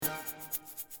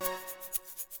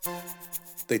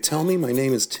They tell me my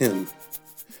name is Tim.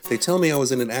 They tell me I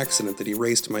was in an accident that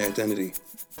erased my identity.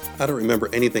 I don't remember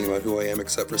anything about who I am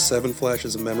except for 7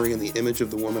 flashes of memory and the image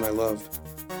of the woman I loved.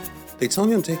 They tell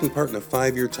me I'm taking part in a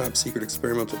 5-year top-secret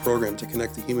experimental program to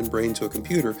connect the human brain to a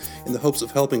computer in the hopes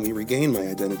of helping me regain my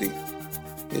identity.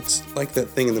 It's like that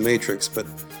thing in The Matrix, but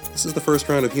this is the first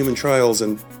round of human trials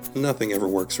and nothing ever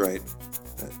works right.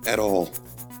 At all.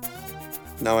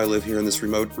 Now I live here in this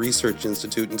remote research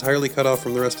institute entirely cut off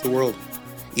from the rest of the world.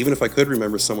 Even if I could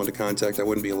remember someone to contact, I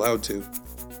wouldn't be allowed to.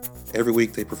 Every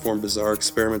week they perform bizarre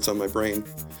experiments on my brain.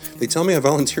 They tell me I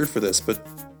volunteered for this, but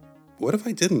what if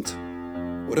I didn't?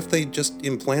 What if they just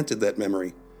implanted that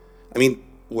memory? I mean,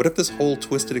 what if this whole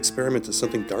twisted experiment is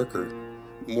something darker,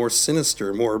 more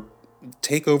sinister, more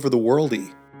take over the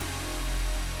worldy?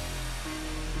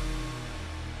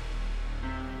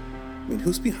 I mean,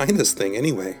 who's behind this thing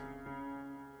anyway?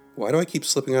 Why do I keep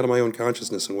slipping out of my own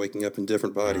consciousness and waking up in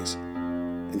different bodies?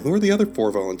 And who are the other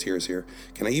 4 volunteers here?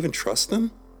 Can I even trust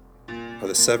them? Are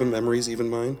the 7 memories even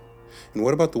mine? And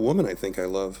what about the woman I think I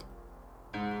love?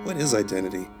 What is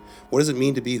identity? What does it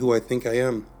mean to be who I think I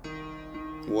am?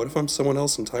 What if I'm someone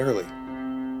else entirely?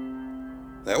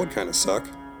 That would kind of suck.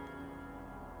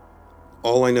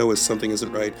 All I know is something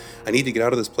isn't right. I need to get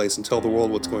out of this place and tell the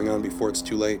world what's going on before it's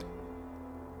too late.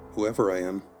 Whoever I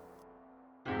am.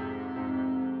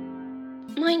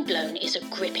 Mind Blown is a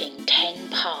gripping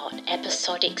 10-part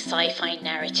episodic sci-fi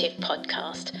narrative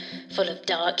podcast full of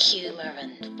dark humour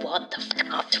and what the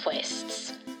fuck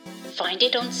twists. Find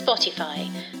it on Spotify,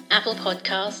 Apple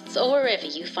Podcasts, or wherever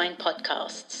you find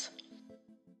podcasts.